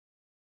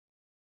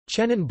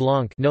Chenin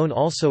blanc, known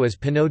also as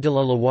Pinot de la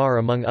Loire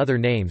among other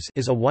names,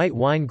 is a white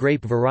wine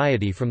grape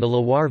variety from the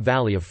Loire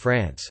Valley of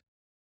France.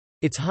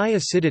 Its high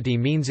acidity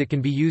means it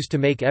can be used to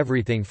make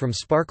everything from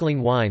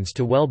sparkling wines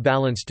to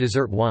well-balanced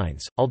dessert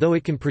wines, although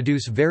it can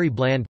produce very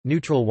bland,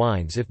 neutral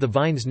wines if the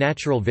vine's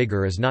natural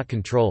vigor is not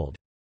controlled.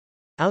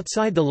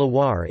 Outside the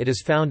Loire it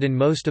is found in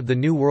most of the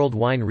New World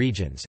wine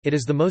regions. It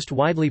is the most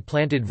widely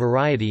planted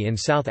variety in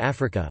South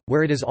Africa,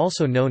 where it is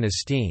also known as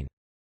steen.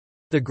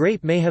 The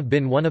grape may have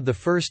been one of the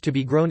first to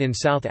be grown in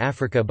South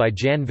Africa by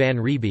Jan van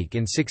Riebeeck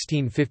in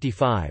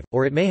 1655,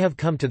 or it may have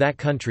come to that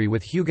country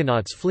with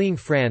Huguenots fleeing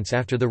France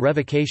after the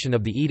revocation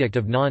of the Edict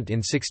of Nantes in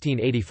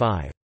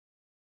 1685.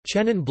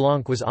 Chenin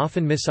blanc was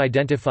often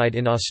misidentified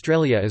in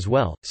Australia as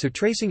well, so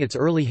tracing its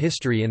early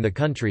history in the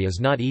country is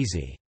not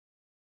easy.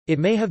 It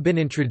may have been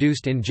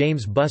introduced in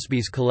James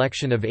Busby's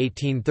collection of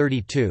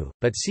 1832,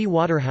 but C.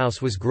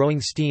 Waterhouse was growing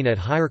steen at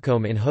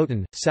Hyrcombe in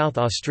Houghton, South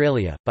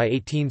Australia. By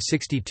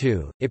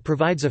 1862, it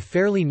provides a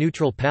fairly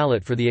neutral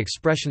palette for the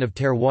expression of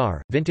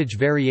terroir, vintage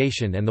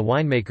variation, and the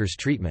winemaker's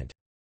treatment.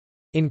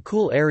 In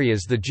cool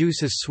areas, the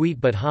juice is sweet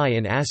but high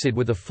in acid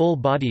with a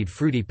full-bodied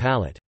fruity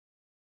palate.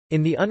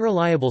 In the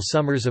unreliable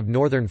summers of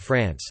northern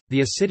France,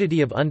 the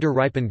acidity of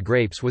underripened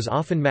grapes was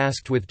often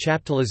masked with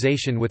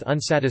chaptalization with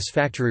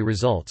unsatisfactory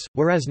results,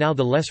 whereas now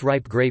the less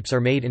ripe grapes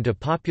are made into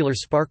popular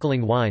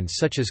sparkling wines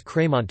such as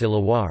Crémant de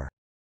Loire.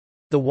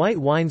 The white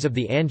wines of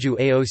the Anjou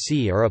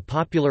AOC are a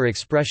popular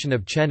expression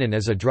of Chenin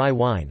as a dry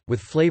wine, with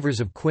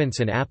flavors of quince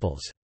and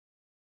apples.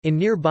 In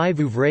nearby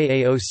Vouvray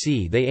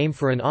AOC they aim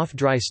for an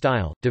off-dry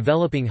style,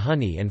 developing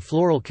honey and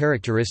floral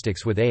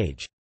characteristics with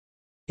age.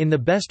 In the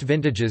best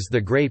vintages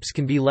the grapes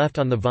can be left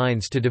on the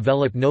vines to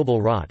develop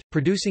noble rot,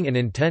 producing an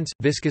intense,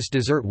 viscous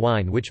dessert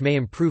wine which may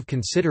improve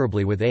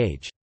considerably with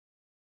age.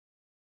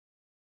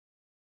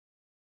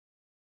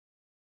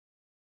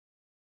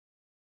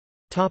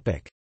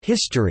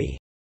 History.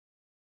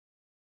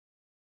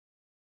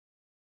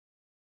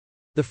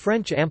 The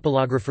French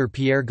ampelographer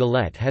Pierre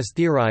Galet has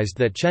theorized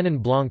that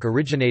Chenin blanc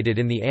originated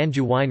in the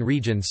Anjou wine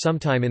region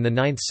sometime in the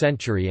 9th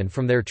century and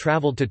from there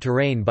travelled to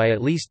Touraine by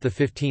at least the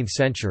 15th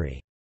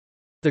century.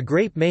 The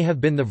grape may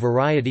have been the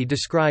variety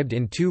described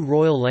in 2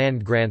 royal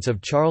land grants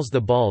of Charles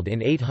the Bald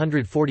in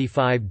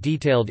 845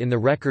 detailed in the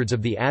records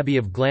of the Abbey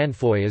of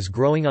Glanfoy as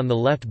growing on the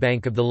left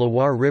bank of the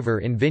Loire River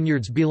in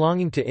vineyards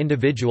belonging to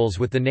individuals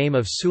with the name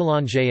of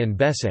Soulanger and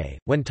Bessay.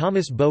 When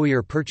Thomas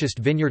Bohier purchased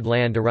vineyard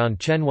land around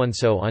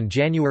Chenonceau on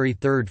January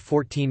 3,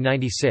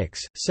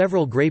 1496,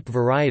 several grape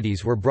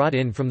varieties were brought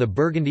in from the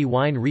Burgundy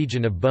wine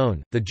region of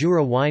Beaune, the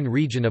Jura wine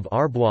region of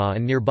Arbois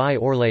and nearby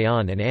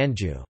Orléans and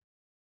Anjou.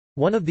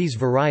 One of these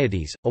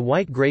varieties, a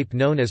white grape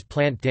known as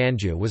Plant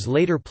d'Anjou, was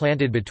later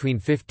planted between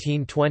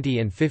 1520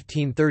 and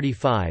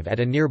 1535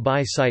 at a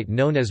nearby site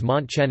known as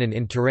Mont Chenin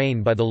in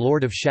Touraine by the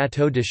Lord of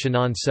Château de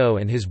Chenonceau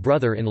and his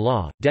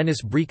brother-in-law,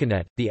 Denis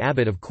Briconnet, the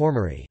abbot of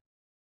Cormery.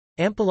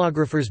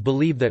 Ampelographers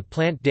believe that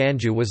Plant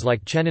d'Anjou was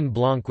like Chenin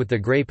blanc, with the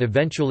grape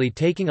eventually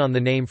taking on the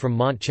name from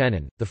Mont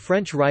Chenin. The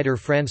French writer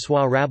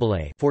François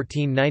Rabelais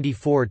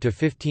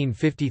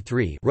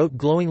 (1494–1553) wrote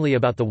glowingly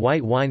about the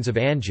white wines of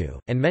Anjou,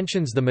 and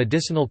mentions the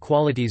medicinal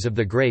qualities of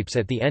the grapes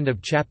at the end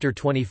of chapter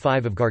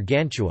 25 of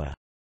Gargantua.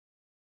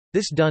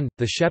 This done,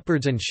 the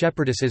shepherds and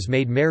shepherdesses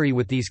made merry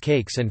with these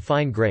cakes and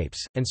fine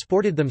grapes, and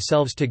sported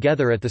themselves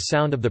together at the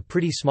sound of the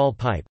pretty small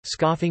pipe,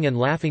 scoffing and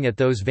laughing at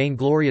those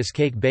vainglorious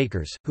cake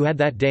bakers, who had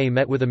that day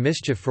met with a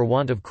mischief for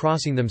want of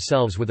crossing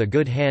themselves with a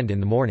good hand in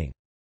the morning.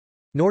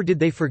 Nor did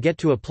they forget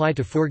to apply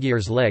to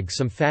Fourgier's leg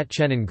some fat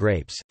Chenin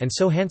grapes, and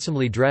so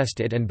handsomely dressed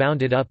it and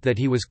bound it up that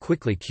he was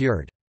quickly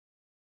cured.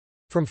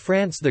 From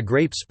France the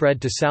grape spread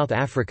to South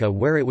Africa,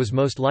 where it was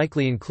most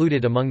likely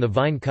included among the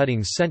vine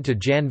cuttings sent to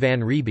Jan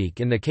van Riebeeck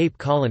in the Cape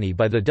Colony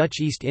by the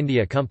Dutch East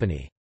India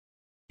Company.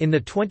 In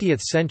the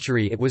 20th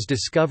century it was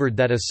discovered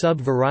that a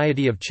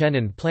sub-variety of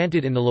Chenin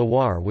planted in the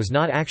Loire was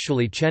not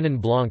actually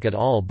Chenin blanc at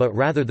all but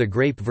rather the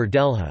grape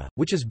Verdelho,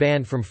 which is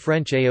banned from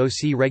French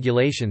AOC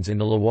regulations in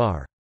the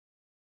Loire.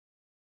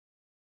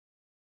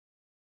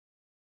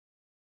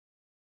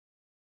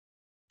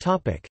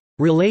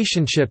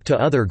 Relationship to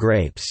other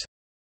grapes.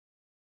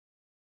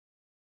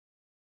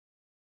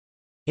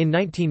 In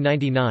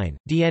 1999,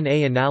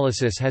 DNA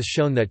analysis has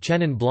shown that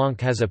Chenin blanc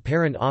has a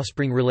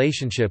parent-offspring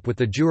relationship with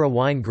the Jura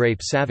wine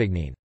grape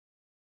Savagnin.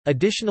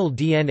 Additional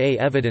DNA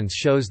evidence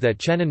shows that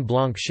Chenin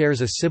blanc shares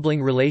a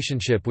sibling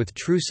relationship with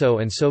Trousseau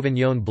and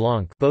Sauvignon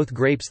blanc, both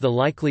grapes the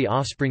likely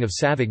offspring of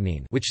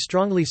Savagnin, which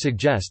strongly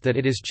suggest that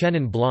it is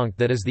Chenin blanc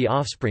that is the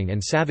offspring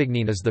and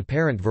Savagnin is the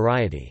parent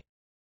variety.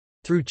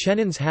 Through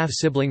Chenin's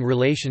half-sibling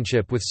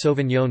relationship with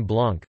Sauvignon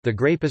blanc, the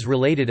grape is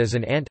related as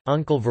an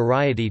aunt-uncle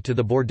variety to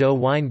the Bordeaux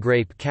wine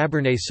grape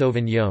Cabernet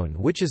Sauvignon,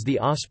 which is the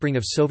offspring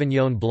of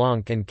Sauvignon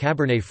blanc and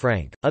Cabernet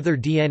Franc. Other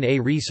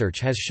DNA research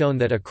has shown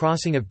that a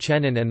crossing of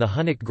Chenin and the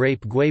Hunnic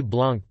grape Gouais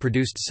blanc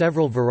produced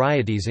several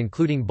varieties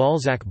including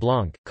Balzac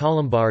blanc,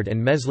 Colombard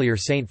and Meslier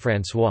Saint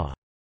François.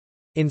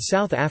 In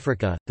South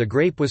Africa, the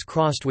grape was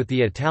crossed with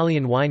the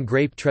Italian wine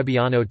grape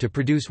Trebbiano to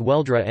produce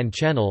Weldra and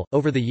Chenin.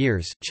 Over the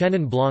years,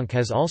 Chenin blanc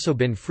has also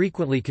been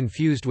frequently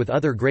confused with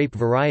other grape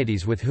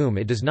varieties with whom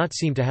it does not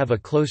seem to have a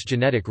close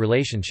genetic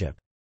relationship.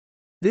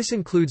 This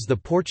includes the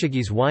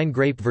Portuguese wine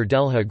grape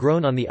Verdelho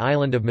grown on the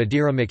island of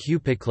Madeira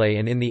Macupicle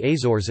and in the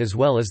Azores, as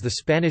well as the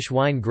Spanish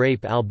wine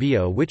grape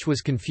Albio, which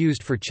was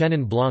confused for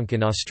Chenin blanc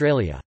in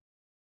Australia.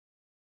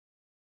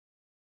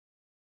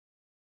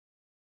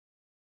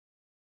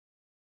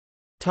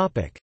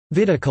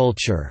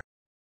 Viticulture.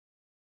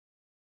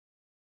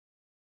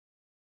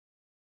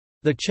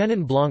 The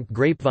Chenin blanc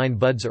grapevine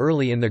buds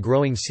early in the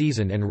growing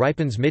season and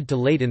ripens mid to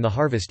late in the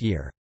harvest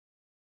year.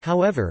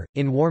 However,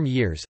 in warm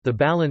years, the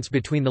balance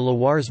between the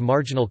Loire's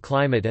marginal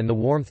climate and the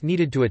warmth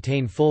needed to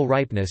attain full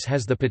ripeness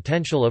has the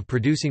potential of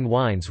producing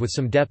wines with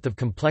some depth of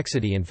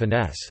complexity and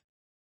finesse.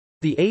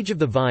 The age of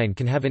the vine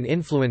can have an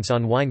influence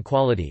on wine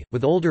quality,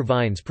 with older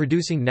vines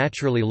producing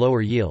naturally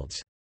lower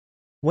yields.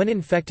 When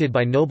infected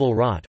by noble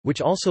rot, which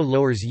also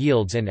lowers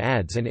yields and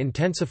adds and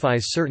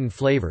intensifies certain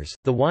flavors,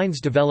 the wines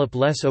develop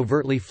less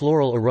overtly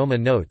floral aroma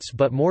notes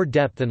but more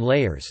depth and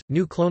layers.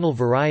 New clonal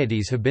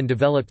varieties have been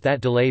developed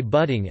that delay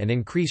budding and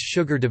increase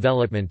sugar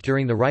development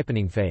during the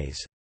ripening phase.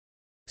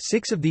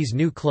 6 of these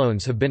new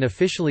clones have been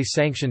officially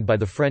sanctioned by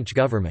the French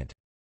government.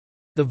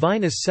 The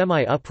vine is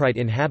semi-upright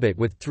in habit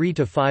with 3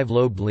 to 5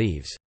 lobed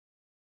leaves.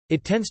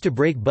 It tends to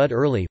break bud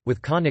early,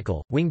 with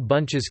conical, winged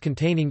bunches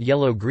containing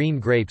yellow-green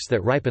grapes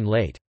that ripen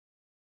late.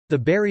 The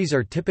berries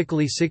are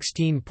typically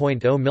 16.0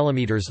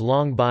 mm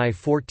long by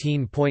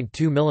 14.2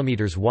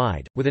 mm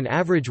wide, with an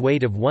average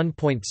weight of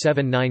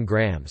 1.79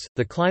 grams.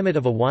 The climate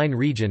of a wine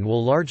region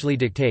will largely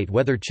dictate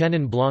whether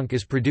Chenin blanc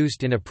is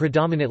produced in a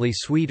predominantly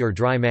sweet or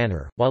dry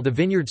manner, while the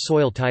vineyard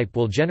soil type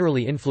will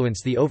generally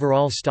influence the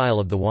overall style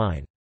of the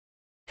wine.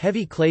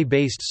 Heavy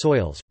clay-based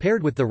soils,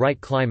 paired with the right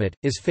climate,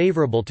 is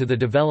favorable to the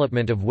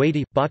development of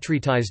weighty,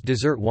 botrytized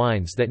dessert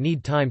wines that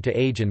need time to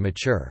age and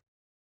mature.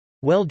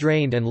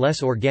 Well-drained and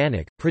less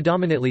organic,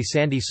 predominantly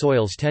sandy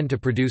soils tend to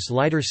produce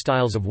lighter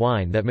styles of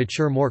wine that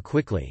mature more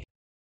quickly.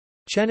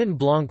 Chenin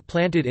blanc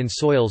planted in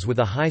soils with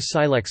a high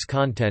silex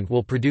content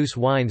will produce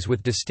wines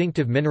with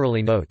distinctive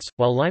minerally notes,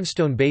 while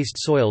limestone-based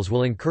soils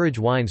will encourage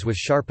wines with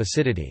sharp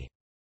acidity.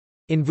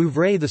 In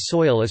Vouvray the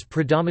soil is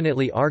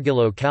predominantly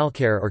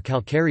argillo-calcaire or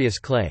calcareous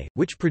clay,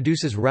 which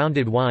produces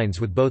rounded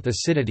wines with both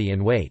acidity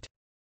and weight.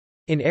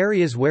 In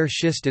areas where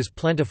schist is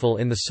plentiful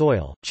in the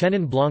soil,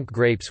 Chenin blanc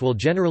grapes will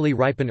generally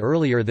ripen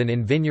earlier than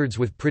in vineyards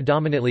with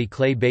predominantly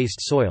clay-based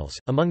soils.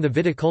 Among the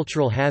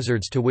viticultural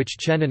hazards to which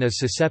Chenin is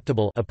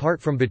susceptible apart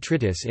from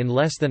botrytis in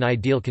less than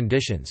ideal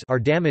conditions are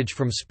damage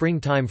from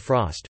springtime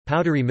frost,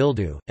 powdery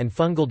mildew, and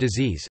fungal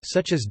disease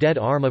such as dead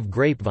arm of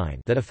grapevine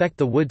that affect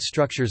the wood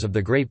structures of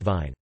the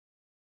grapevine.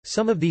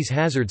 Some of these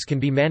hazards can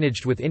be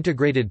managed with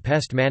integrated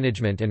pest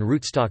management and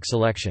rootstock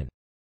selection.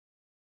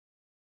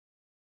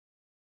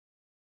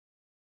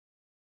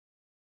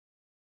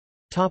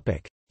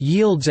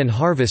 Yields and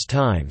harvest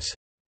times.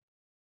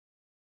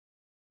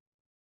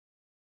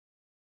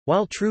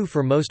 While true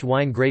for most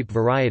wine grape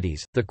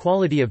varieties, the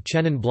quality of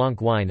Chenin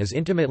blanc wine is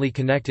intimately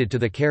connected to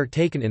the care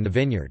taken in the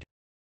vineyard.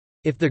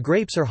 If the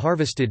grapes are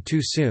harvested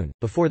too soon,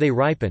 before they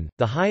ripen,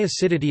 the high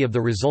acidity of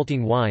the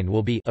resulting wine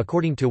will be,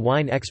 according to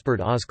wine expert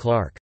Oz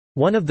Clarke,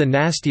 one of the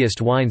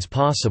nastiest wines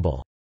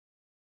possible.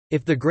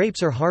 If the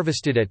grapes are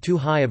harvested at too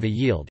high of a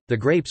yield, the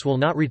grapes will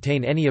not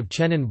retain any of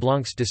Chenin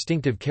blanc's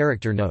distinctive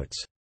character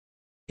notes.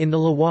 In the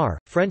Loire,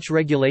 French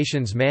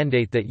regulations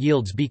mandate that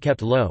yields be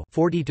kept low,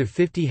 40 to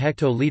 50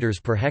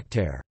 hectoliters per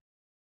hectare.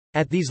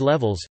 At these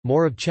levels,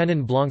 more of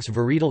Chenin blanc's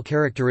varietal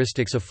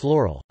characteristics of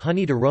floral,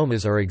 honeyed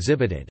aromas are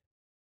exhibited.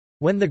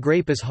 When the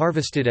grape is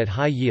harvested at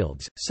high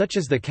yields, such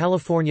as the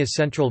California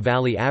Central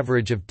Valley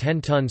average of 10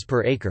 tons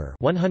per acre,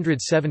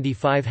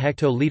 175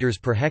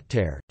 hectoliters per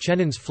hectare,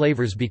 Chenin's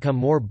flavors become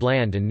more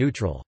bland and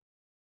neutral.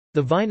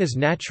 The vine is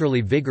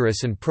naturally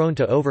vigorous and prone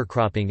to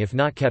overcropping if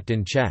not kept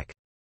in check.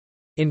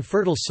 In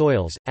fertile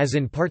soils, as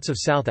in parts of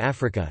South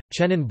Africa,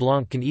 Chenin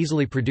blanc can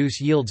easily produce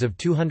yields of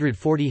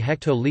 240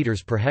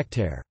 hectoliters per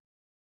hectare.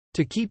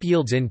 To keep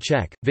yields in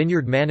check,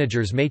 vineyard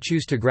managers may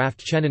choose to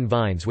graft Chenin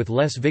vines with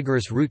less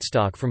vigorous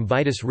rootstock from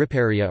Vitis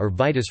riparia or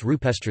Vitis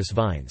rupestris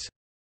vines.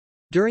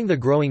 During the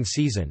growing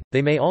season,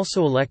 they may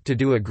also elect to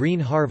do a green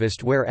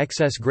harvest where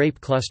excess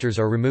grape clusters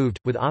are removed,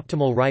 with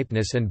optimal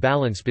ripeness and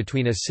balance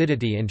between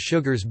acidity and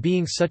sugars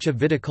being such a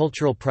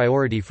viticultural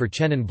priority for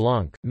Chenin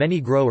blanc.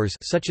 Many growers,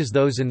 such as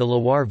those in the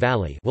Loire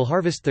Valley, will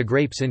harvest the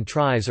grapes in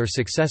tries or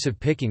successive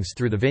pickings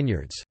through the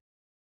vineyards.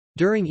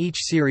 During each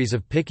series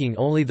of picking,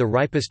 only the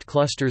ripest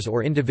clusters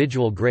or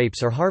individual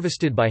grapes are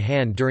harvested by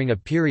hand during a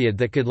period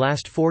that could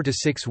last 4 to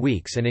 6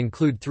 weeks and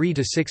include 3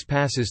 to 6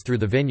 passes through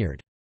the vineyard.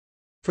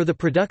 For the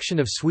production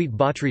of sweet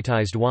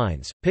botrytized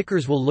wines,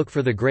 pickers will look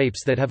for the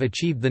grapes that have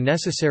achieved the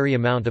necessary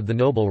amount of the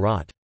noble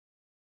rot.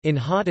 In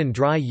hot and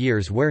dry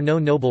years where no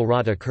noble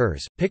rot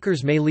occurs,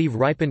 pickers may leave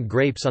ripened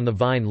grapes on the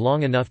vine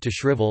long enough to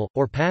shrivel,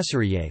 or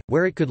passeriller,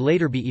 where it could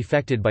later be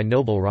affected by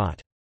noble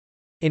rot.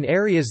 In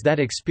areas that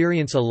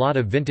experience a lot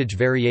of vintage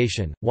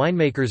variation,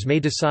 winemakers may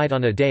decide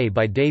on a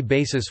day-by-day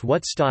basis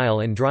what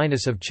style and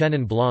dryness of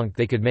Chenin blanc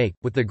they could make,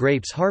 with the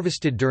grapes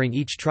harvested during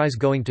each tries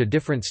going to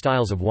different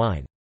styles of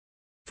wine.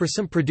 For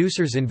some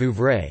producers in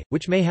Vouvray,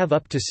 which may have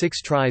up to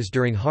 6 tries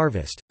during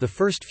harvest, the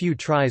first few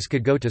tries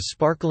could go to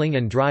sparkling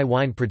and dry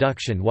wine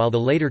production while the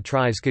later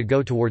tries could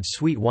go towards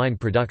sweet wine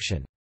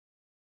production.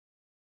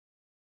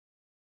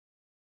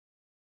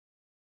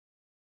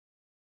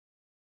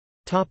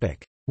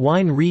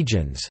 Wine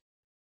regions.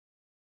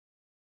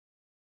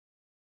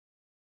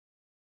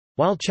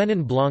 While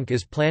Chenin blanc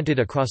is planted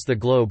across the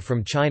globe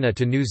from China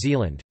to New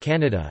Zealand,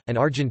 Canada, and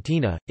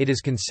Argentina, it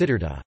is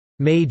considered a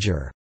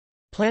major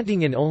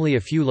planting in only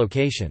a few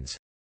locations.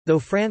 Though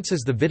France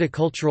is the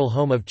viticultural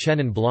home of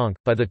Chenin blanc,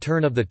 by the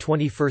turn of the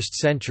 21st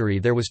century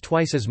there was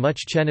twice as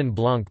much Chenin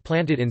blanc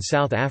planted in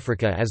South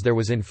Africa as there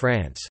was in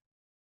France.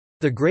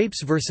 The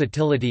grape's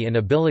versatility and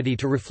ability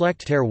to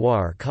reflect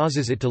terroir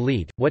causes it to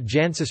lead, what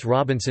Jancis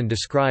Robinson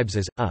describes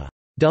as, a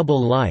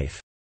double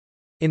life.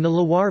 In the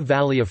Loire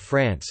Valley of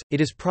France,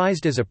 it is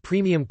prized as a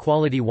premium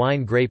quality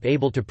wine grape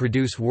able to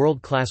produce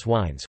world-class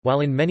wines, while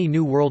in many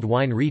New World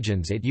wine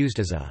regions it used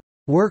as a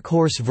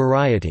workhorse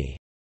variety,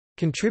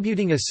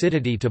 contributing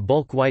acidity to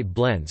bulk white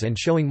blends and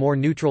showing more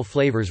neutral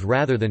flavors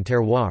rather than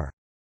terroir.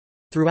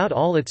 Throughout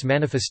all its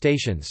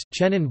manifestations,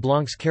 Chenin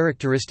blanc's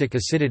characteristic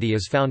acidity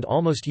is found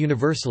almost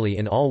universally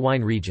in all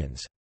wine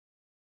regions.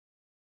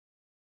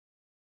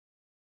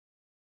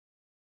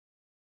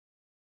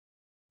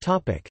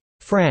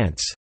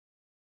 France.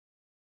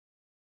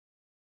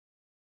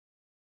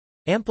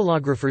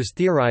 Ampelographers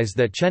theorize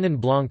that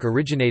Chenin blanc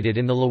originated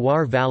in the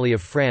Loire Valley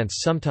of France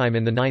sometime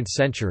in the 9th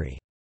century.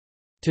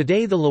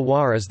 Today the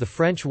Loire is the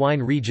French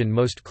wine region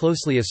most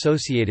closely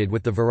associated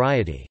with the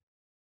variety.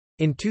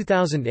 In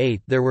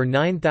 2008 there were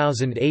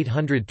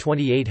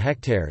 9,828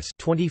 hectares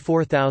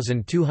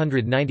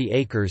 24,290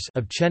 acres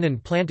of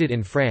Chenin planted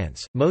in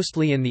France,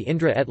 mostly in the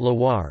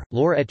Indre-et-Loire,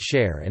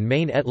 Loire-et-Cher and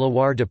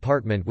Maine-et-Loire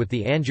department, with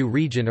the Anjou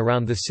region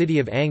around the city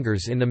of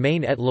Angers in the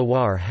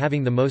Maine-et-Loire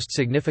having the most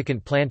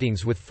significant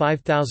plantings with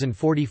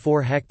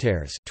 5,044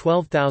 hectares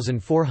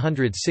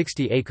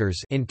 12,460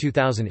 acres in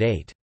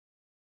 2008.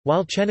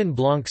 While Chenin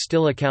blanc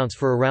still accounts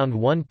for around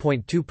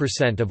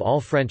 1.2% of all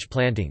French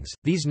plantings,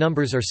 these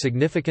numbers are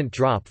significant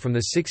drop from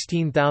the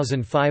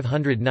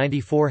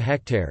 16,594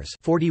 hectares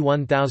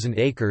 (41,000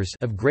 acres)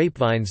 of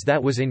grapevines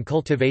that was in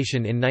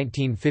cultivation in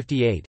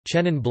 1958.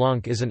 Chenin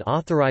blanc is an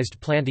authorized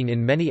planting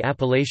in many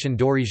Appellation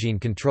d'origine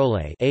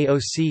contrôlée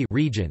 (AOC)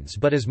 regions,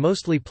 but is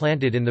mostly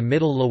planted in the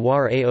Middle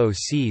Loire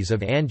AOCs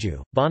of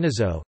Anjou,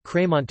 Bonnezeau,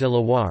 Crémant de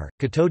Loire,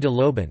 Coteaux de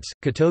Lobence,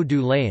 Coteaux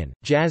du Layon,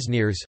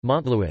 Jasnières,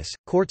 Montlouis,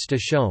 Cortes de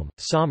Chaume,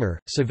 Saumur,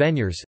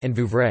 Saveniers, and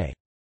Vouvray.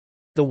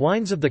 The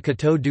wines of the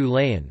Coteaux du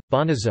Layon,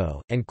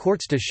 Bonnezeau, and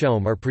Cortes de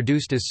Chaume are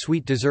produced as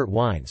sweet dessert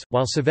wines,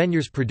 while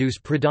Saveniers produce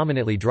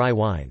predominantly dry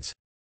wines.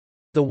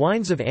 The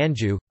wines of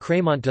Anjou,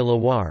 Crémant de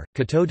Loire,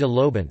 Coteaux de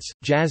Lobence,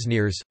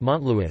 Jasnières,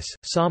 Montlouis,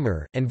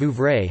 Saumur, and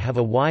Vouvray have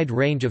a wide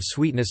range of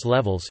sweetness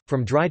levels,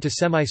 from dry to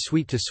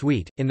semi-sweet to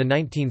sweet. In the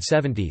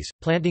 1970s,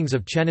 plantings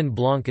of Chenin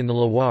blanc in the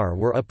Loire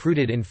were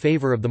uprooted in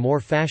favor of the more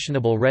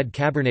fashionable red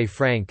Cabernet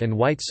Franc and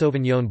white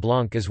Sauvignon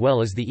Blanc, as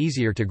well as the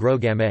easier-to-grow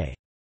Gamay.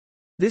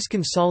 This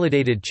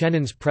consolidated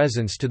Chenin's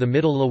presence to the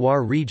Middle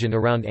Loire region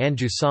around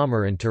Anjou,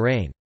 Saumur and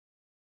Touraine.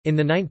 In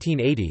the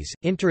 1980s,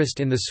 interest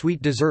in the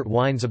sweet dessert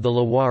wines of the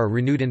Loire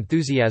renewed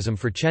enthusiasm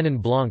for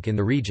Chenin blanc in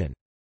the region.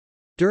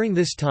 During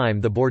this time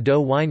the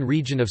Bordeaux wine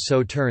region of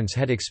Sauternes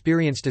had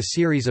experienced a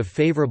series of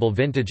favorable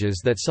vintages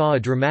that saw a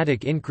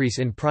dramatic increase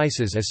in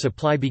prices as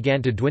supply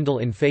began to dwindle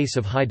in face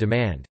of high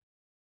demand.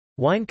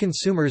 Wine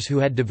consumers who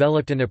had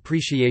developed an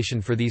appreciation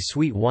for these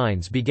sweet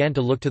wines began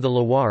to look to the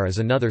Loire as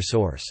another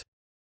source.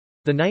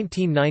 The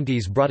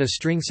 1990s brought a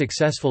string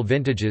successful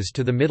vintages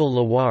to the Middle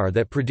Loire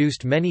that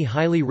produced many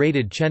highly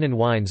rated Chenin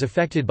wines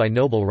affected by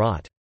noble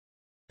rot.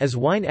 As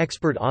wine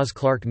expert Oz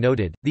Clarke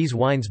noted, these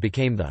wines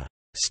became the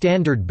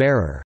standard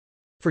bearer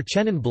for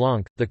Chenin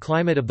blanc. The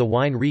climate of the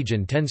wine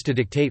region tends to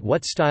dictate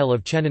what style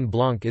of Chenin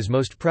blanc is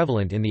most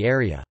prevalent in the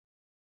area.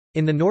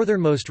 In the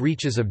northernmost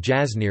reaches of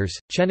Jasnières,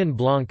 Chenin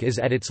blanc is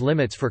at its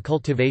limits for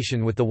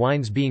cultivation, with the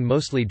wines being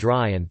mostly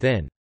dry and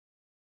thin.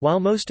 While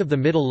most of the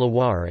Middle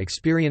Loire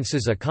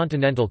experiences a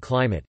continental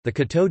climate, the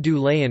Coteaux du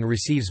Layon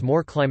receives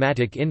more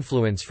climatic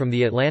influence from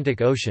the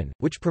Atlantic Ocean,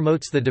 which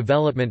promotes the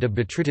development of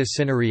Botrytis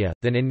cinerea,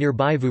 than in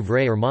nearby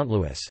Vouvray or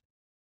Montlouis.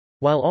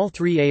 While all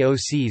three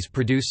AOCs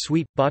produce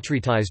sweet,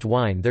 botrytized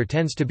wine, there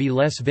tends to be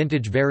less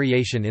vintage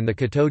variation in the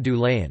Coteaux du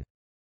Layon.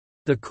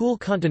 The cool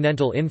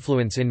continental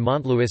influence in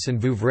Montlouis and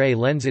Vouvray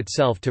lends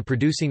itself to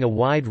producing a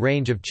wide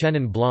range of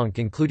Chenin blanc,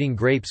 including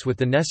grapes with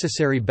the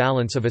necessary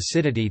balance of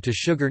acidity to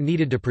sugar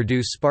needed to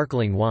produce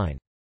sparkling wine.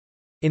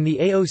 In the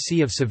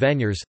AOC of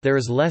Saveniers, there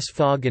is less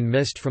fog and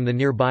mist from the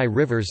nearby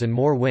rivers and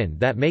more wind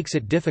that makes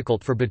it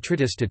difficult for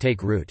botrytis to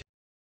take root.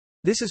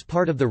 This is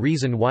part of the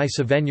reason why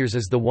Saveniers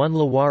is the one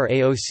Loire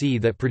AOC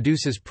that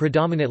produces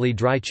predominantly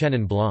dry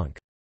Chenin blanc.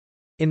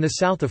 In the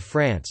south of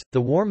France, the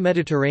warm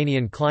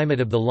Mediterranean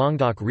climate of the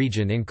Languedoc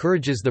region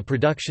encourages the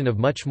production of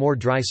much more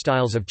dry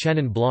styles of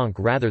Chenin blanc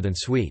rather than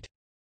sweet.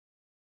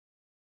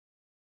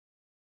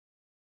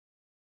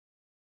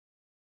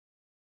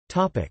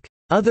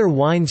 Other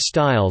wine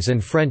styles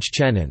and French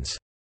Chenins.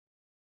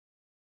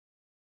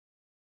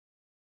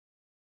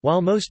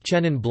 While most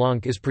Chenin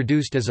blanc is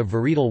produced as a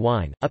varietal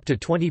wine, up to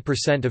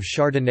 20% of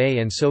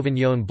Chardonnay and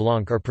Sauvignon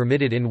blanc are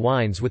permitted in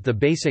wines with the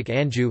basic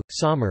Anjou,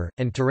 Sommer,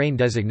 and Touraine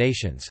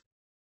designations.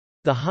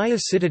 The high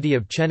acidity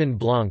of Chenin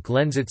blanc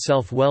lends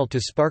itself well to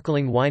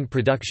sparkling wine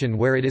production,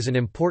 where it is an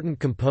important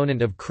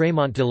component of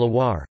Crémant de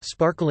Loire,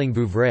 sparkling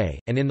Vouvray,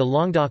 and in the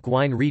Languedoc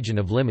wine region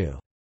of Limoux.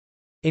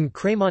 In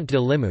Crémant de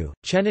Limoux,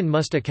 Chenin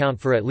must account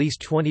for at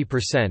least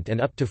 20%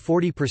 and up to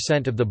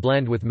 40% of the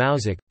blend with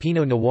Mauzac,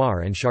 Pinot Noir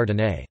and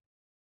Chardonnay.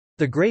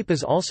 The grape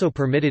is also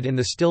permitted in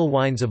the still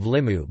wines of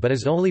Limoux but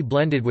is only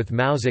blended with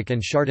Mauzac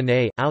and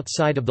Chardonnay,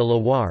 outside of the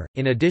Loire.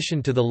 In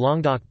addition to the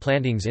Languedoc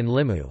plantings in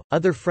Limoux,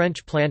 other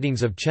French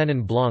plantings of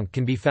Chenin blanc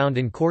can be found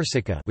in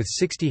Corsica with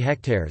 60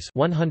 hectares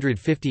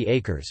 150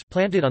 acres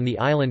planted on the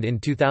island in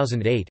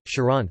 2008,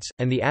 Charentes,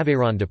 and the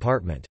Aveyron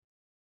department.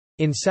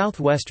 In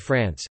southwest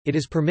France, it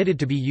is permitted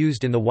to be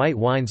used in the white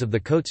wines of the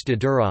Côtes de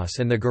Duras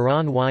and the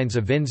Garonne wines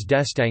of Vins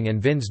d'Estaing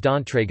and Vins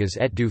d'Entregas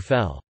et du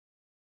Fel.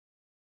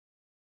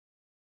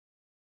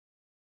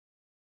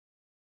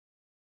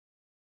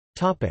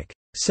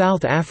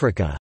 South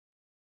Africa.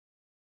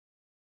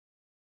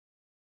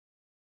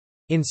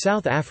 In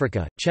South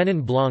Africa,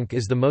 Chenin blanc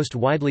is the most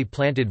widely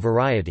planted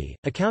variety,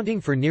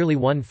 accounting for nearly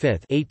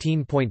one-fifth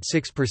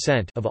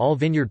of all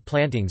vineyard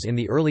plantings in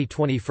the early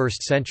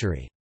 21st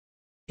century.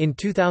 In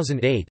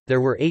 2008,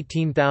 there were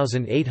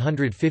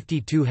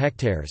 18,852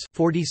 hectares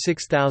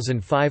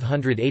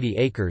 46,580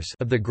 acres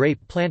of the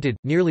grape planted,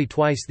 nearly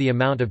twice the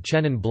amount of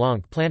Chenin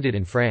blanc planted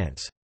in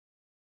France.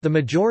 The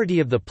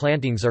majority of the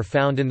plantings are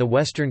found in the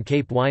Western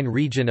Cape wine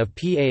region of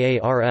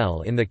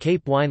PAARL in the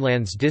Cape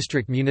Winelands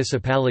District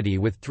Municipality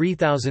with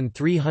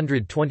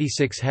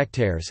 3,326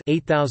 hectares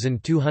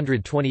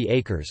 8,220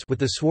 acres, with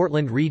the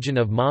Swartland region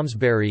of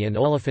Malmesbury and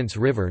Olifants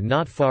River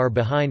not far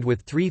behind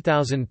with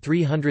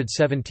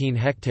 3,317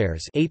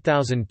 hectares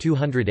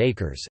 8,200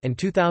 acres and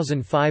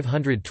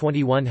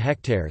 2,521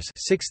 hectares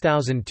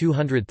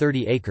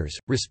 6,230 acres,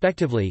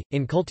 respectively.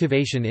 In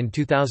cultivation in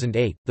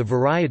 2008, the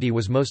variety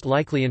was most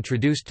likely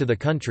introduced to the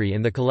country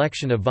in the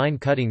collection of vine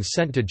cuttings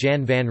sent to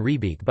Jan van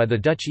Riebeeck by the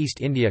Dutch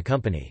East India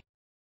Company.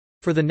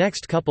 For the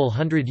next couple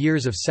hundred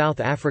years of South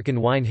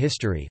African wine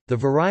history, the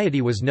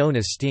variety was known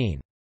as Steen.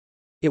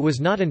 It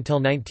was not until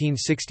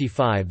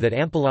 1965 that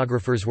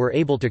ampelographers were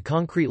able to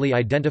concretely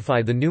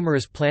identify the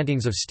numerous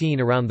plantings of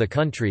Steen around the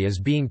country as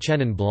being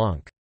Chenin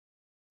blanc.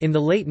 In the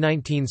late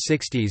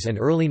 1960s and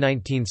early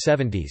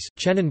 1970s,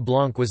 Chenin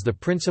blanc was the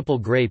principal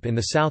grape in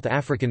the South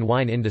African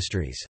wine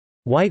industry's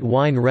white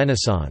wine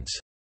renaissance.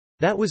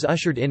 That was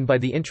ushered in by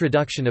the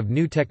introduction of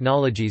new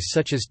technologies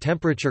such as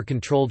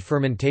temperature-controlled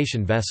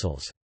fermentation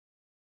vessels.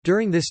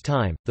 During this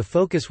time, the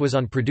focus was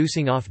on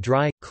producing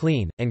off-dry,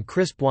 clean, and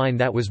crisp wine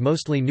that was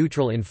mostly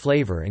neutral in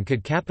flavor and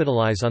could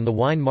capitalize on the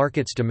wine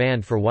market's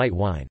demand for white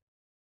wine.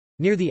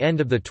 Near the end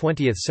of the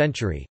 20th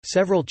century,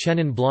 several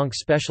Chenin blanc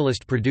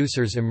specialist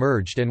producers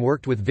emerged and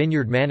worked with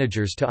vineyard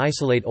managers to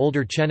isolate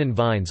older Chenin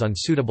vines on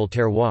suitable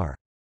terroir.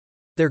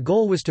 Their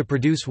goal was to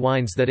produce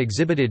wines that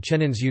exhibited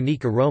Chenin's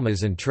unique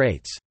aromas and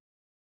traits.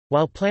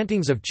 While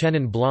plantings of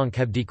Chenin blanc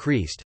have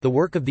decreased, the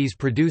work of these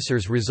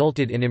producers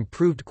resulted in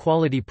improved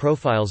quality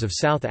profiles of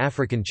South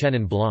African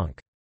Chenin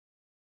blanc.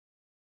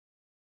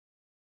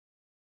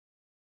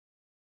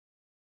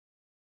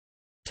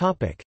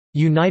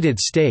 United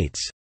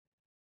States.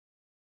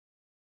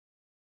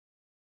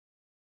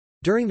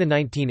 During the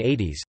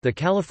 1980s, the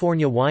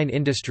California wine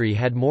industry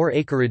had more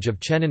acreage of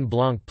Chenin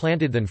blanc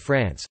planted than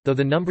France, though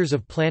the numbers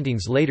of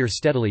plantings later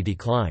steadily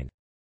declined.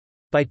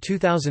 By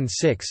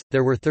 2006,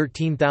 there were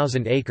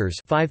 13,000 acres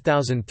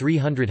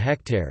 5,300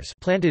 hectares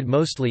planted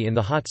mostly in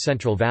the hot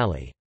Central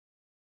Valley.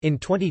 In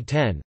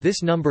 2010,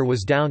 this number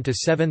was down to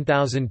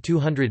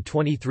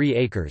 7,223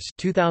 acres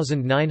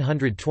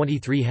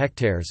 2,923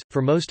 hectares.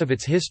 For most of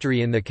its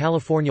history in the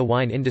California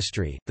wine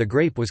industry, the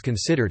grape was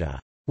considered a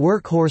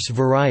workhorse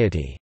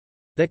variety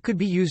that could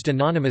be used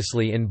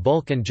anonymously in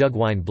bulk and jug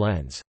wine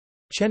blends.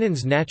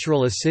 Chenin's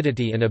natural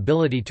acidity and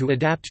ability to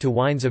adapt to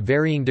wines of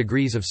varying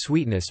degrees of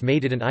sweetness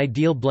made it an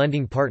ideal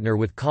blending partner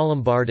with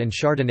Colombard and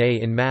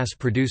Chardonnay in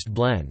mass-produced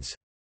blends.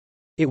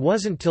 It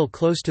wasn't till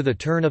close to the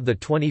turn of the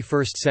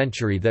 21st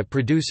century that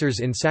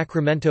producers in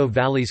Sacramento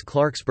Valley's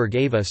Clarksburg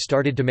Ava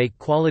started to make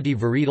quality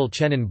varietal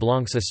Chenin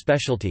blancs a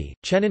specialty.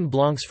 Chenin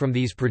blancs from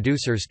these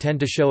producers tend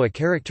to show a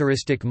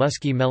characteristic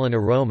musky melon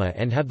aroma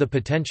and have the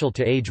potential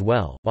to age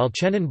well. While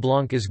Chenin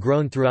blanc is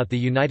grown throughout the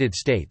United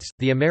States,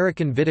 the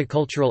American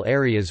viticultural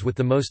areas with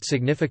the most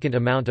significant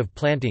amount of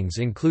plantings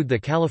include the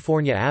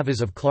California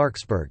Avas of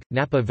Clarksburg,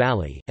 Napa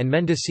Valley, and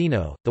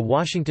Mendocino, the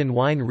Washington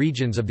wine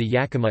regions of the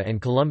Yakima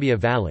and Columbia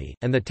Valley,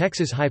 and the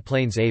Texas High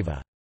Plains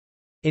Ava.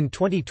 In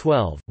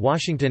 2012,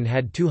 Washington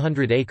had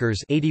 200 acres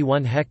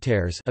 (81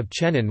 hectares) of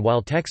Chenin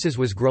while Texas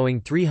was growing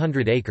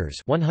 300 acres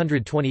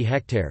 (120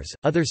 hectares).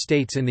 Other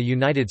states in the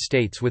United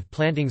States with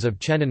plantings of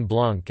Chenin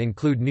blanc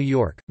include New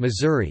York,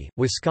 Missouri,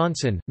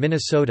 Wisconsin,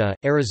 Minnesota,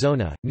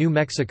 Arizona, New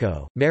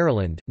Mexico,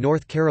 Maryland,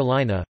 North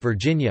Carolina,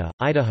 Virginia,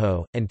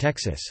 Idaho, and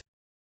Texas.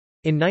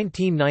 In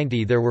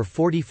 1990 there were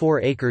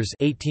 44 acres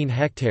 18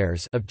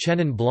 hectares of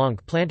Chenin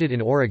blanc planted in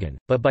Oregon,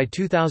 but by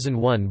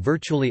 2001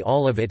 virtually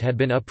all of it had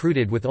been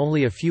uprooted with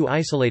only a few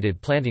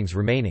isolated plantings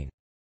remaining.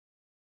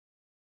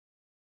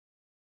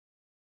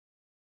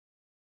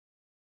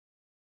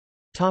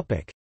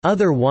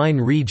 Other wine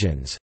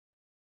regions.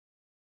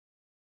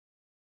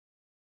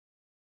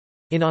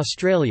 In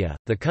Australia,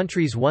 the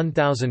country's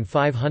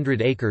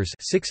 1,500 acres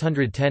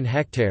 610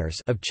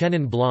 hectares of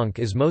Chenin blanc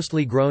is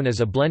mostly grown as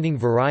a blending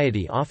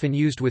variety often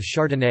used with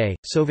Chardonnay,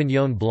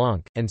 Sauvignon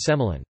blanc, and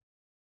Semillon.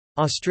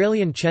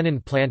 Australian Chenin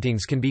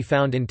plantings can be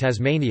found in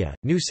Tasmania,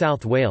 New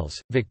South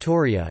Wales,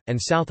 Victoria, and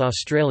South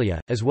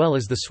Australia, as well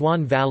as the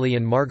Swan Valley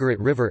and Margaret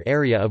River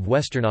area of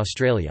Western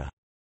Australia.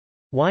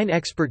 Wine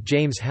expert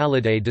James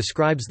Halliday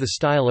describes the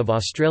style of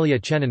Australia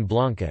Chenin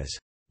blanc as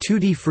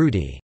tutti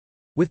frutti,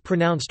 with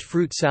pronounced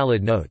fruit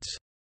salad notes.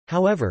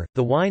 However,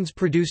 the wines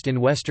produced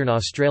in Western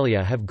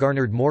Australia have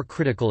garnered more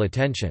critical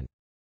attention.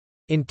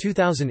 In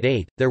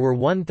 2008, there were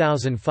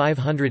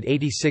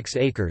 1,586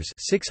 acres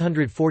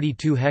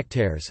 (642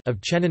 hectares)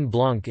 of Chenin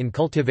blanc in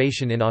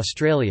cultivation in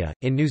Australia.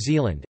 In New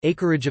Zealand,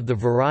 acreage of the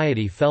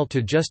variety fell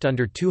to just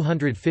under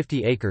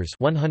 250 acres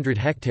 (100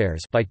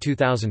 hectares) by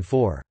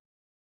 2004.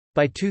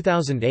 By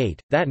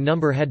 2008, that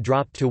number had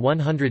dropped to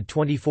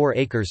 124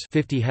 acres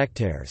 (50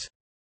 hectares).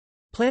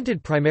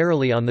 Planted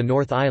primarily on the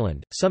North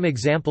Island, some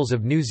examples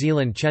of New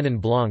Zealand Chenin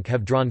blanc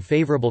have drawn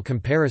favourable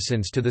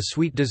comparisons to the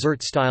sweet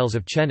dessert styles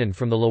of Chenin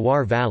from the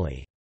Loire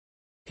Valley.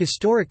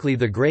 Historically,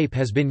 the grape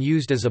has been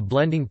used as a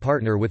blending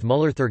partner with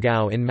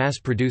Müller-Thurgau in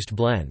mass-produced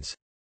blends.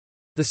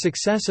 The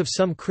success of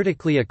some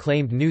critically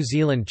acclaimed New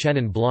Zealand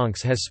Chenin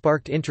blancs has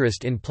sparked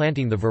interest in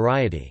planting the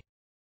variety.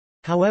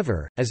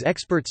 However, as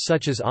experts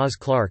such as Oz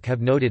Clarke have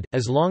noted,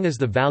 as long as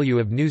the value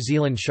of New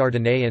Zealand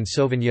Chardonnay and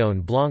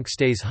Sauvignon Blanc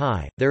stays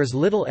high, there is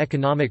little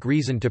economic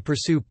reason to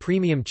pursue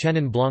premium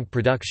Chenin Blanc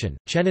production.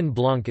 Chenin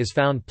Blanc is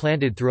found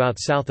planted throughout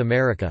South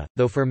America,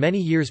 though for many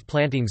years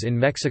plantings in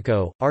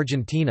Mexico,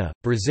 Argentina,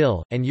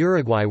 Brazil, and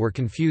Uruguay were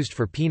confused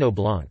for Pinot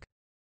Blanc.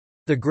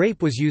 The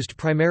grape was used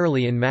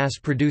primarily in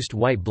mass-produced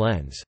white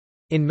blends.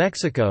 In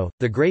Mexico,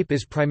 the grape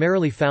is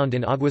primarily found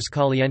in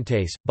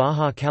Aguascalientes,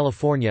 Baja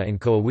California and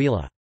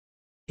Coahuila.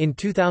 In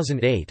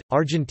 2008,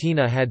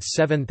 Argentina had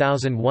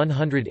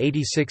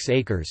 7,186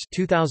 acres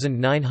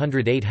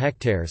 (2,908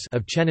 hectares)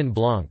 of Chenin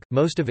Blanc,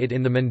 most of it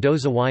in the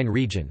Mendoza wine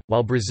region,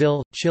 while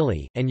Brazil,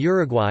 Chile, and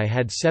Uruguay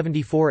had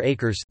 74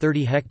 acres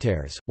 (30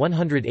 hectares),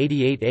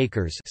 188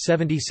 acres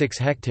 (76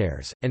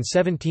 hectares), and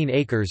 17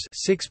 acres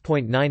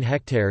 (6.9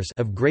 hectares)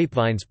 of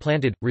grapevines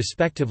planted,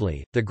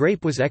 respectively. The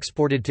grape was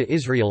exported to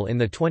Israel in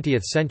the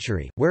 20th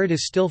century, where it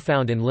is still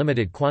found in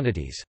limited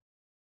quantities.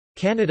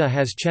 Canada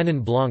has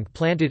Chenin Blanc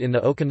planted in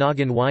the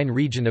Okanagan wine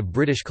region of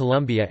British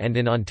Columbia and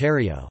in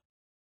Ontario.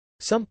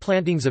 Some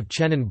plantings of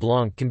Chenin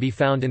Blanc can be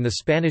found in the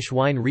Spanish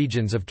wine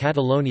regions of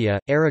Catalonia,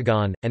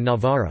 Aragon, and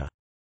Navarra.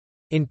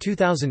 In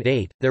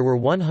 2008, there were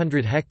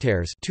 100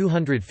 hectares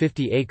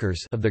 (250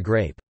 acres) of the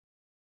grape.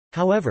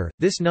 However,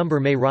 this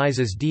number may rise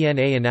as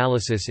DNA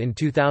analysis in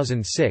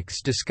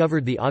 2006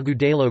 discovered the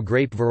Agudelo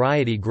grape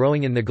variety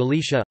growing in the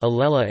Galicia,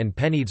 Alella and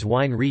Penedès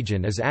wine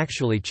region is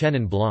actually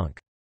Chenin Blanc.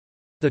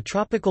 The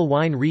tropical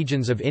wine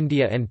regions of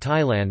India and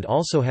Thailand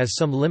also has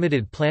some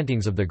limited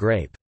plantings of the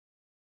grape.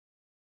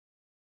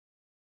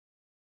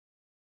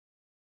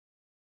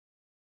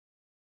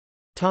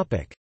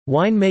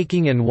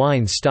 Winemaking and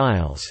wine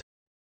styles.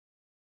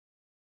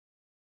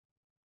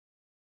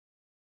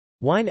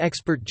 Wine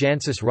expert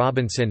Jancis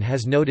Robinson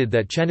has noted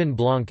that Chenin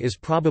Blanc is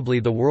probably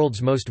the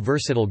world's most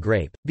versatile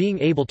grape, being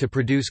able to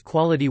produce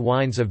quality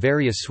wines of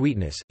various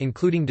sweetness,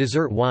 including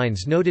dessert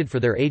wines noted for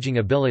their aging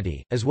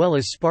ability, as well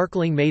as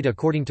sparkling made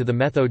according to the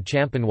Méthode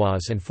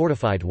Champenoise and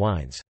fortified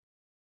wines.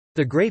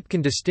 The grape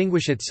can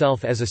distinguish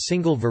itself as a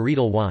single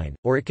varietal wine,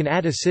 or it can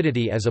add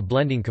acidity as a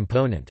blending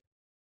component.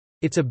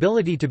 Its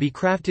ability to be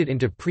crafted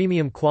into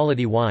premium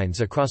quality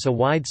wines across a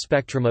wide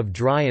spectrum of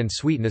dry and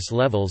sweetness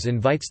levels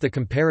invites the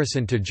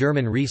comparison to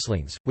German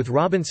Rieslings, with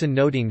Robinson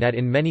noting that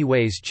in many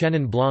ways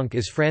Chenin Blanc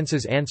is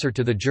France's answer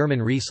to the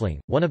German Riesling.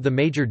 One of the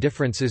major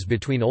differences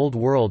between Old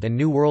World and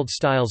New World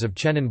styles of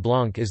Chenin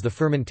Blanc is the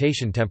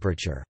fermentation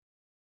temperature.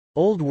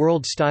 Old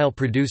World-style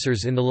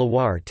producers in the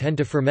Loire tend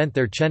to ferment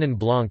their Chenin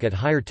Blanc at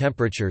higher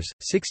temperatures,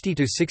 60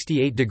 to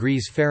 68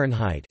 degrees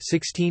Fahrenheit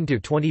 (16 to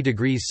 20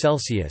 degrees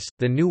Celsius),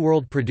 than New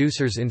World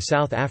producers in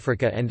South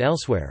Africa and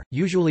elsewhere,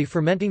 usually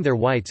fermenting their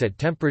whites at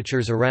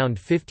temperatures around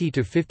 50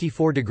 to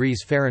 54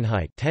 degrees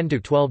Fahrenheit (10 to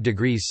 12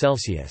 degrees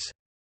Celsius).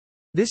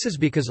 This is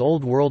because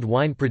Old World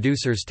wine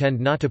producers tend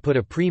not to put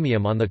a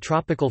premium on the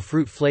tropical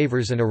fruit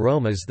flavors and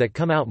aromas that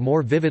come out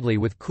more vividly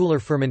with cooler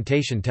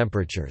fermentation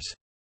temperatures.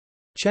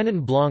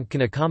 Chenin blanc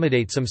can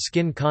accommodate some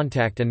skin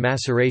contact and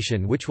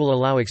maceration, which will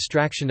allow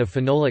extraction of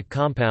phenolic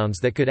compounds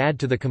that could add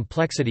to the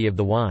complexity of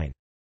the wine.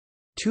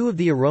 Two of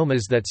the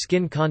aromas that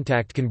skin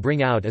contact can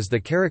bring out is the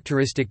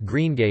characteristic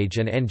greengage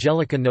and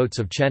angelica notes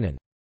of Chenin.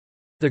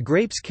 The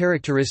grape's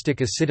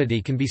characteristic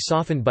acidity can be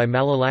softened by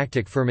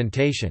malolactic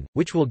fermentation,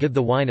 which will give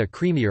the wine a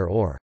creamier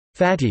or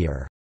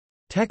fattier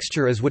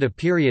texture as would a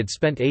period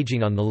spent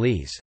aging on the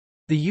lees.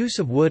 The use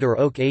of wood or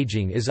oak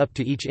aging is up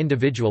to each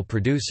individual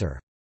producer.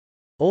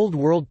 Old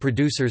World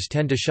producers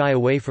tend to shy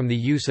away from the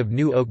use of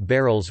new oak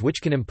barrels,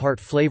 which can impart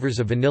flavors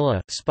of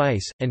vanilla,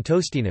 spice, and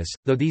toastiness,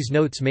 though these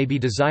notes may be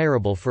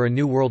desirable for a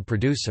New World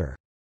producer.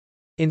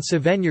 In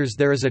Sauvigniers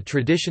there is a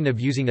tradition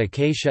of using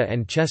acacia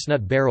and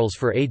chestnut barrels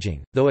for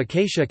aging, though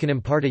acacia can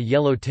impart a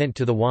yellow tint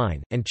to the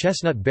wine, and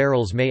chestnut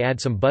barrels may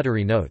add some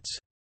buttery notes.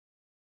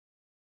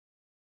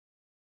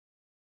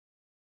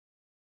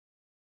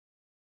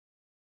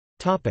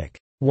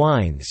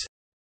 Wines.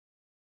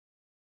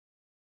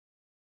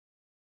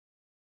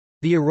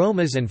 The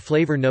aromas and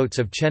flavor notes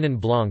of Chenin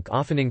blanc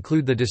often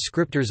include the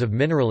descriptors of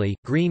minerally,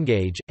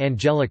 greengage,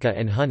 angelica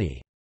and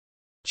honey.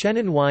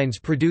 Chenin wines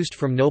produced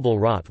from noble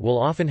rot will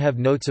often have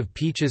notes of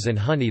peaches and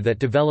honey that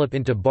develop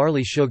into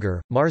barley sugar,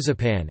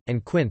 marzipan,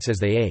 and quince as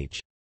they age.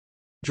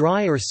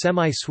 Dry or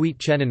semi-sweet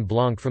Chenin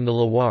blanc from the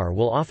Loire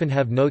will often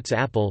have notes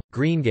apple,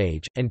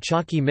 greengage, and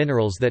chalky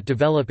minerals that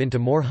develop into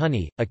more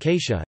honey,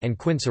 acacia, and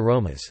quince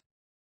aromas.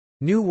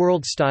 New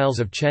World styles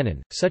of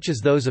Chenin, such as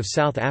those of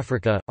South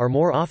Africa, are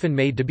more often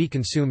made to be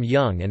consumed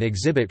young and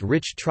exhibit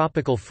rich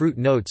tropical fruit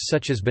notes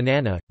such as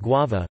banana,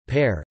 guava,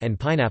 pear, and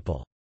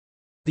pineapple.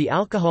 The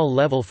alcohol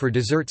level for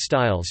dessert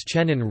styles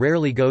Chenin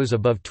rarely goes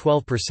above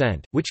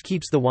 12%, which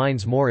keeps the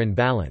wines more in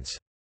balance.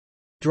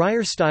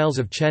 Drier styles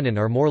of Chenin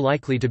are more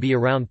likely to be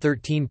around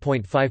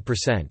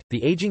 13.5%.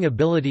 The aging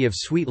ability of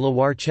sweet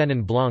Loire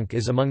Chenin blanc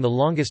is among the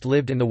longest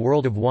lived in the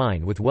world of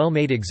wine, with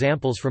well-made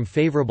examples from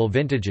favorable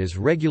vintages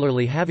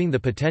regularly having the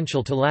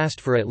potential to last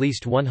for at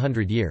least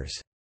 100 years.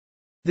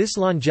 This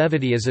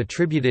longevity is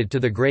attributed to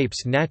the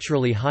grape's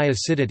naturally high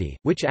acidity,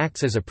 which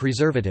acts as a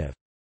preservative.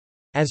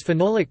 As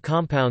phenolic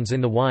compounds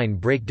in the wine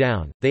break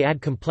down, they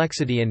add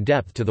complexity and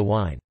depth to the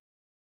wine.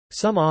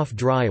 Some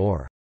off-dry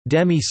or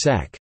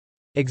demi-sec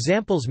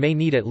examples may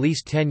need at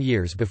least 10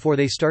 years before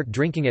they start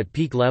drinking at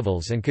peak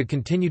levels and could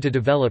continue to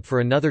develop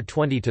for another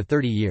 20 to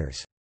 30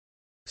 years.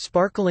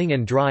 Sparkling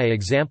and dry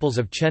examples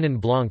of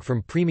Chenin blanc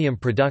from premium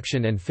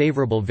production and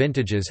favorable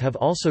vintages have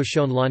also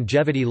shown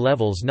longevity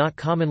levels not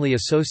commonly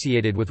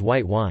associated with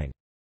white wine.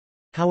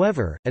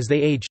 However, as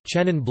they age,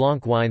 Chenin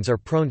blanc wines are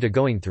prone to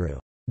going through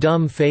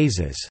dumb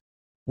phases,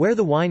 where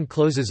the wine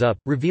closes up,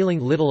 revealing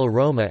little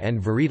aroma and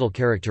varietal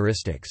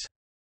characteristics.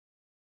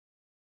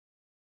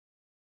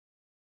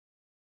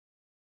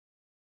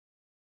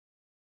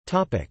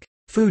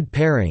 Food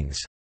pairings.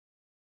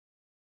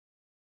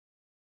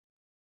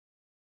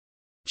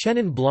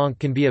 Chenin blanc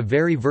can be a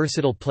very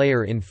versatile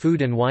player in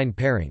food and wine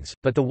pairings,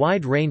 but the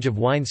wide range of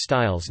wine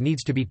styles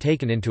needs to be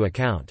taken into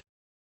account.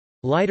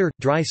 Lighter,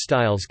 dry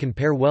styles can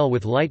pair well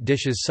with light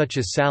dishes such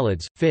as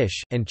salads,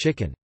 fish, and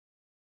chicken.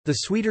 The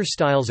sweeter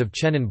styles of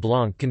Chenin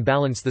blanc can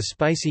balance the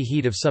spicy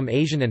heat of some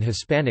Asian and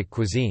Hispanic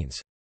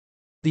cuisines.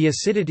 The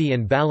acidity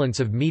and balance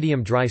of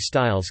medium dry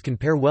styles can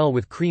pair well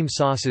with cream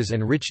sauces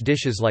and rich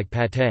dishes like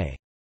pâté.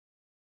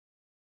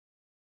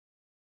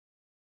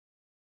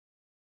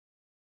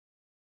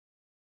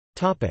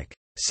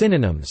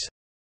 Synonyms.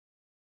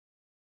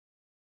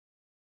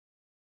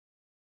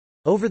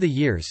 Over the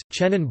years,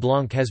 Chenin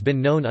blanc has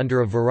been known under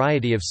a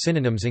variety of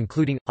synonyms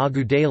including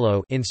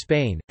Agudelo in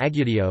Spain,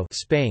 Agudillo,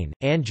 Spain,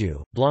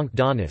 Anjou, Blanc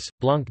d'Aunis,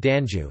 Blanc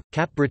d'Anjou,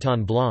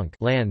 Cap-Breton blanc,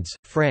 Landes,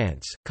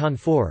 France,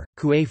 Confort,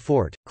 Coué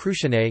fort,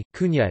 Cruchenet,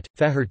 Cugnet,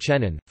 Feher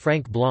Chenin,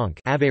 Franc blanc,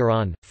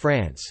 Aveyron,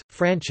 France,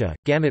 Francia,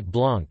 Gamay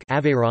blanc,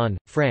 Aveyron,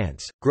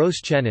 France, Gros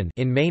Chenin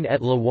in Maine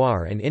et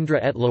Loire and Indre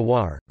et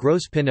Loire,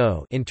 Gros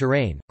Pinot in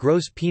Touraine,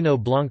 Gros Pinot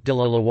Blanc de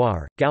la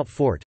Loire, Gout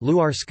fort,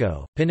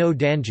 Luarsco, Pinot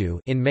d'Anjou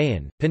in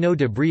Mayenne, Pinot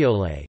de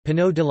Briolet,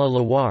 Pinot de la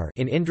Loire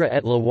in Indre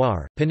et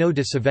Loire, Pinot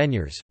de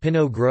Sauvigniers,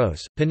 Pinot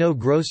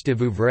Gros de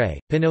Vouvray,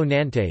 Pinot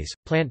Nantais,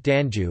 Plant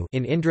d'Anjou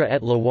in Indre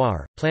et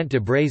Loire, Plant de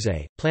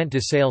Brézé, Plant de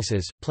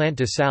Salses, Plant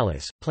de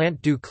Salis,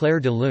 Plant du Clair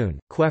de Lune,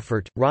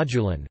 Queffert,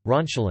 Rodulan,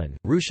 Ronchalin,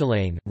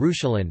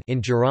 Rouchalin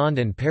in Gironde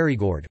and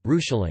Périgord,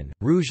 Rouchalin,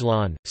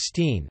 Rougelon,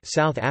 Steen,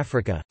 South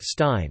Africa,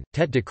 Stein,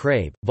 Tête de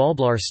Crabe,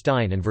 Valblar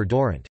Stein and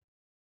Verdorant.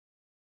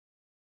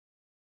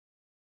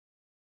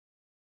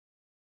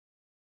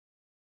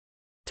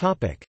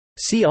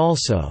 See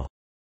also: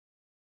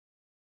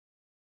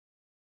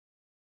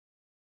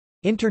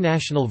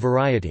 International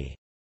variety.